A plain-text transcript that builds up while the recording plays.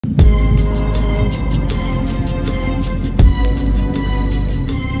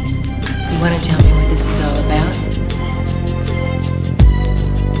want to tell me what this is all about?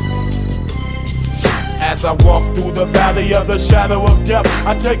 As I walk through the valley of the shadow of death,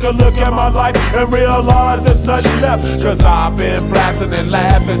 I take a look at my life and realize there's nothing left. Cause I've been blasting and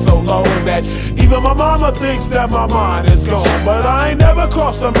laughing so long that even my mama thinks that my mind is gone. But I ain't never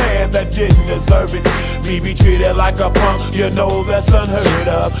crossed a man that didn't deserve it. Me be treated like a punk, you know that's unheard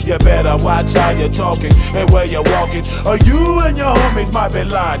of. You better watch how you're talking and where you're walking, or you and your homies might be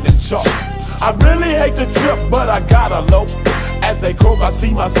lying in chalk. I really hate the trip, but I gotta low. As they croak, I see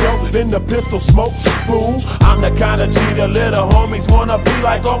myself in the pistol smoke. Fool, I'm the kind of G the little homies wanna be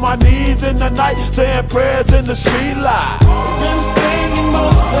like, on my knees in the night, saying prayers in the street light. Been spending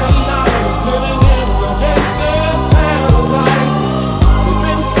most of their lives living in the gangster's paradise. We've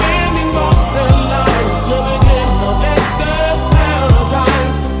been spending most of their lives living in the gangster's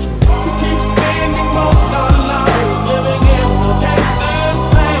paradise. We keep spending most of our lives living in the gangster's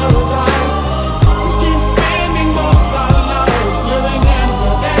paradise. We keep spending most of our lives living in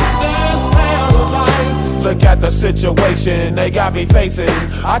the gangster's paradise. Look at the situation they got me facing.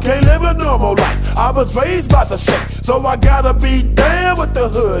 I can't live a normal life. I was raised by the state, so I gotta be down with the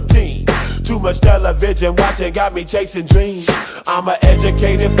hood team. Too much television watching got me chasing dreams. I'm an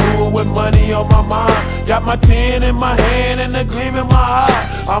educated fool with money on my mind. Got my tin in my hand and a gleam in my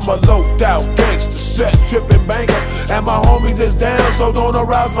eye. I'm a loped out gangster, set tripping banker, and my homies is down, so don't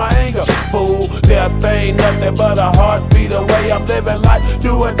arouse my anger. Fool, death ain't nothing but a heartbeat away. I'm living life,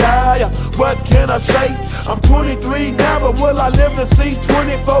 do or die. What can I say? I'm 23 now, but will I live to see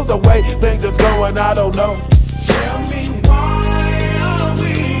 24? The way things is going, I don't know. Tell me, why are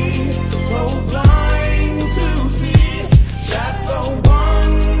we so blind to see that the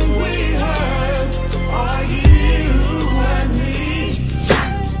ones we hurt are you and me?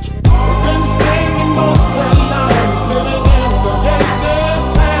 We've been spending most of our lives living in the gangster's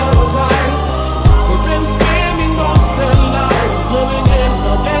paradise. We've been spending most of our lives living in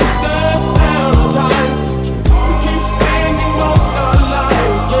the gangster's paradise. We keep spending most of our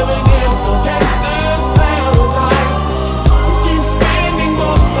lives living in the gangster's paradise. We keep spending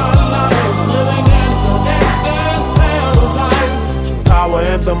most of our lives living in the gangster's paradise. Power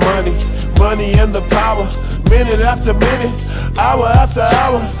and the money, money and the power. Minute after minute, hour after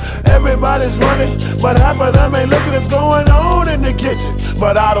hour, everybody's running, but half of them ain't looking what's going on in the kitchen.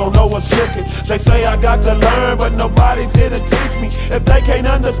 But I don't know what's cooking. They say I got to learn, but nobody's here to teach me. If they can't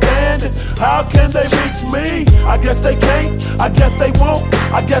understand it, how can they reach me? I guess they can't, I guess they won't,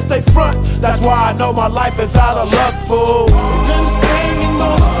 I guess they front. That's why I know my life is out of luck, fool. We've been spending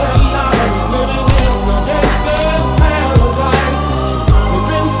most of